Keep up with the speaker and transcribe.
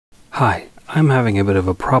Hi, I'm having a bit of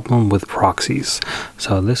a problem with proxies.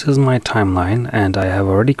 So this is my timeline and I have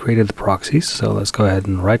already created the proxies. So let's go ahead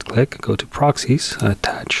and right click, go to proxies,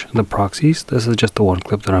 attach the proxies. This is just the one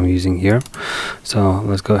clip that I'm using here. So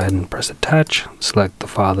let's go ahead and press attach, select the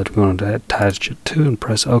file that we want to attach it to and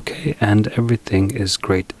press OK, and everything is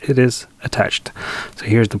great. It is attached. So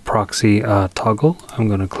here's the proxy toggle. I'm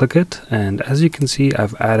going to click it, and as you can see,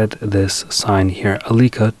 I've added this sign here,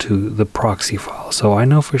 Alika, to the proxy file. So I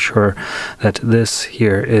know for sure that this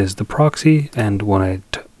here is the proxy, and when I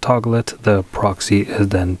toggle it, the proxy is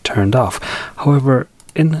then turned off. However,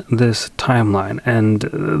 in this timeline, and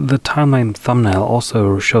the timeline thumbnail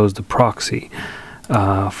also shows the proxy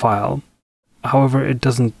file. However, it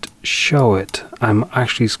doesn't show it. I'm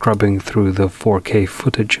actually scrubbing through the 4K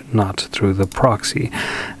footage, not through the proxy,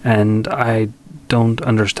 and I don't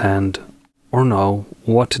understand or know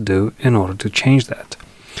what to do in order to change that.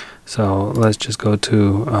 So let's just go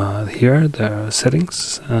to here, the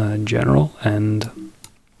settings, general, and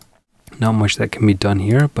not much that can be done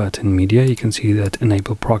here, but in media you can see that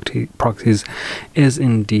enable proxies is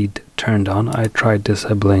indeed turned on. I tried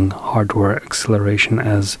disabling hardware acceleration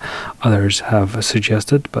as others have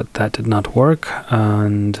suggested, but that did not work,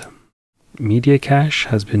 and media cache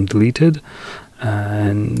has been deleted,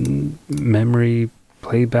 and memory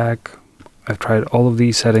playback. I've tried all of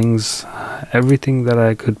these settings, everything that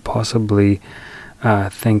I could possibly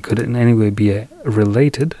think could in any way be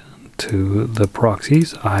related to the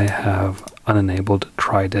proxies. I have unenabled,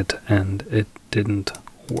 tried it, and it didn't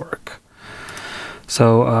work.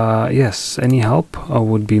 So yes, any help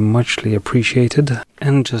would be muchly appreciated.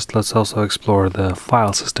 And just let's also explore the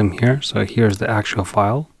file system here. So here's the actual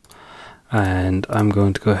file, and I'm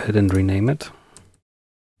going to go ahead and rename it.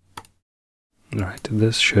 All right,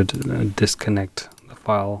 this should disconnect the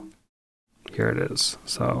file. Here it is.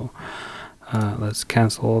 So let's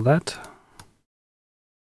cancel all that.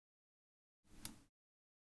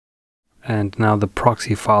 And now the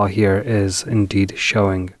proxy file here is indeed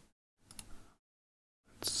showing.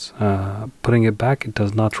 It's putting it back, it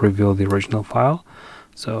does not reveal the original file.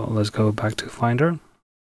 So let's go back to Finder.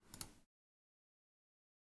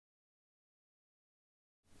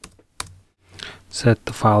 Set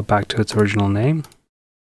the file back to its original name.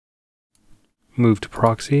 Move to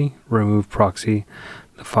proxy, remove proxy.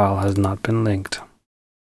 The file has not been linked.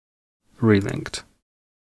 Relinked.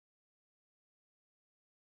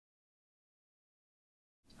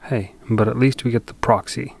 Hey, but at least we get the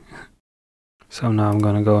proxy. So now I'm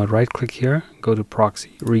going to go and right click here, go to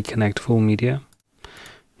proxy, reconnect full media.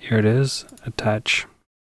 Here it is, attach,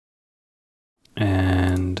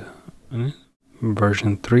 and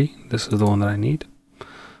version 3, this is the one that I need.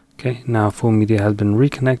 Okay, now full media has been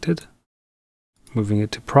reconnected. Moving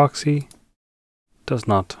it to proxy, does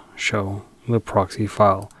not show the proxy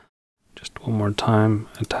file. Just one more time,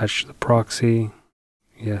 attach the proxy.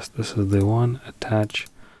 Yes, this is the one, attach.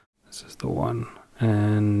 This is the one,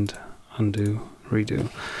 and undo, redo.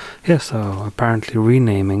 Yeah, so apparently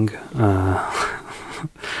renaming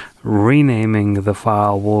the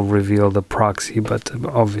file will reveal the proxy, but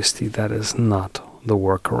obviously that is not the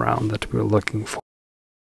workaround that we're looking for.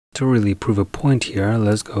 To really prove a point here,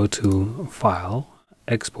 let's go to File,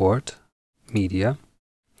 Export, Media.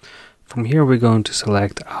 From here we're going to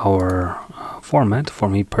select our format. For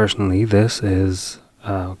me personally, this is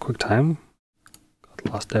QuickTime.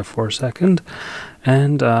 Lost there for a second,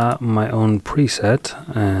 and my own preset.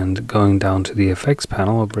 And going down to the effects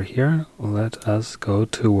panel over here, let us go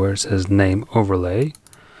to where it says name overlay,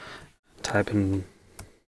 type in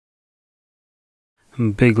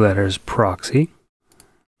big letters proxy,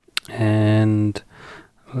 and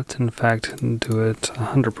let's in fact do it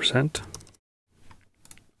 100%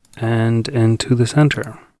 and into the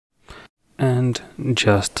center, and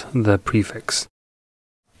just the prefix.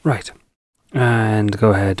 Right. And go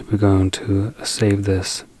ahead, we're going to save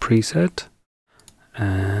this preset,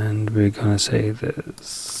 and we're going to say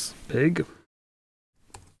this big.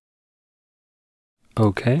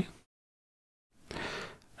 Okay.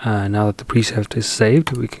 Now that the preset is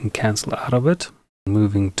saved, we can cancel out of it.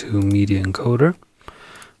 Moving to media encoder,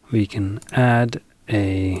 we can add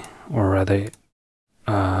a, or rather,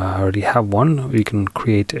 I already have one. We can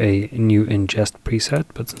create a new ingest preset,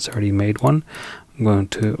 but since I already made one, I'm going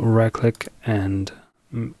to right click and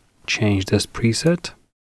change this preset.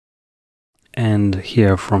 And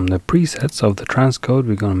here from the presets of the transcode,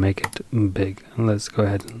 we're going to make it big. And let's go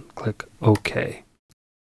ahead and click OK.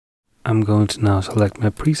 I'm going to now select my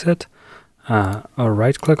preset,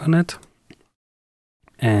 right click on it,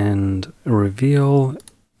 and reveal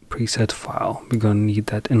preset file. We're going to need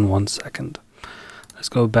that in 1 second. Let's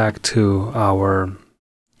go back to our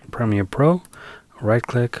Premiere Pro, right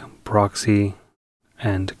click, proxy,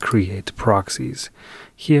 and create proxies.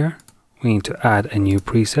 Here we need to add a new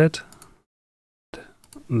preset.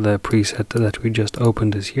 The preset that we just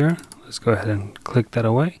opened is here. Let's go ahead and click that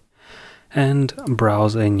away and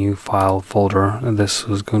browse a new file folder. This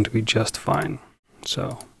was going to be just fine.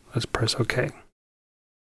 So let's press OK.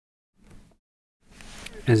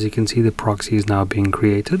 As you can see, the proxy is now being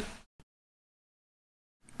created.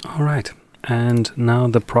 All right, and now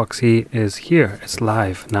the proxy is here. It's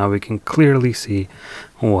live. Now we can clearly see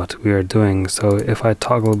what we are doing. So if I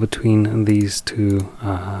toggle between these two,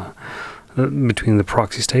 between the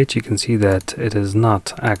proxy states, you can see that it is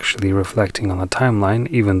not actually reflecting on the timeline,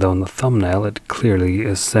 even though in the thumbnail it clearly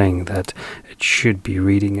is saying that it should be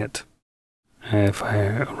reading it. If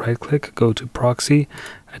I right click, go to proxy,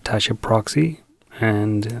 attach a proxy,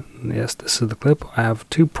 and yes, this is the clip. I have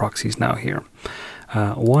two proxies now here.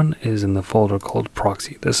 One is in the folder called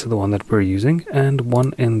proxy. This is the one that we're using, and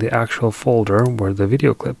one in the actual folder where the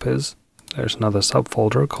video clip is. There's another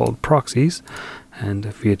subfolder called proxies, and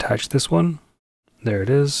if we attach this one, there it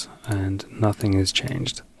is, and nothing is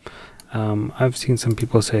changed. I've seen some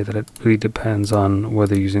people say that it really depends on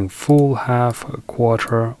whether you're using full, half, a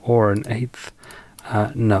quarter, or an eighth.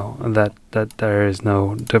 No, that there is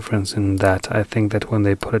no difference in that. I think that when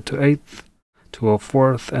they put it to eighth, to a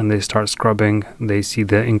fourth, and they start scrubbing, they see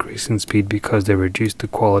the increase in speed because they reduce the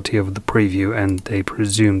quality of the preview, and they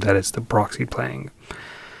presume that it's the proxy playing.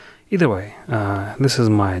 Either way, this is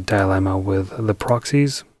my dilemma with the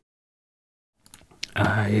proxies.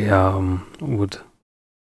 I would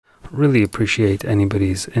really appreciate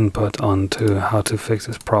anybody's input onto how to fix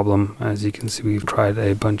this problem. As you can see, we've tried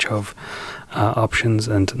a bunch of options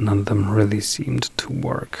and none of them really seemed to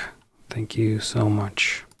work. Thank you so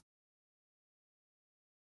much.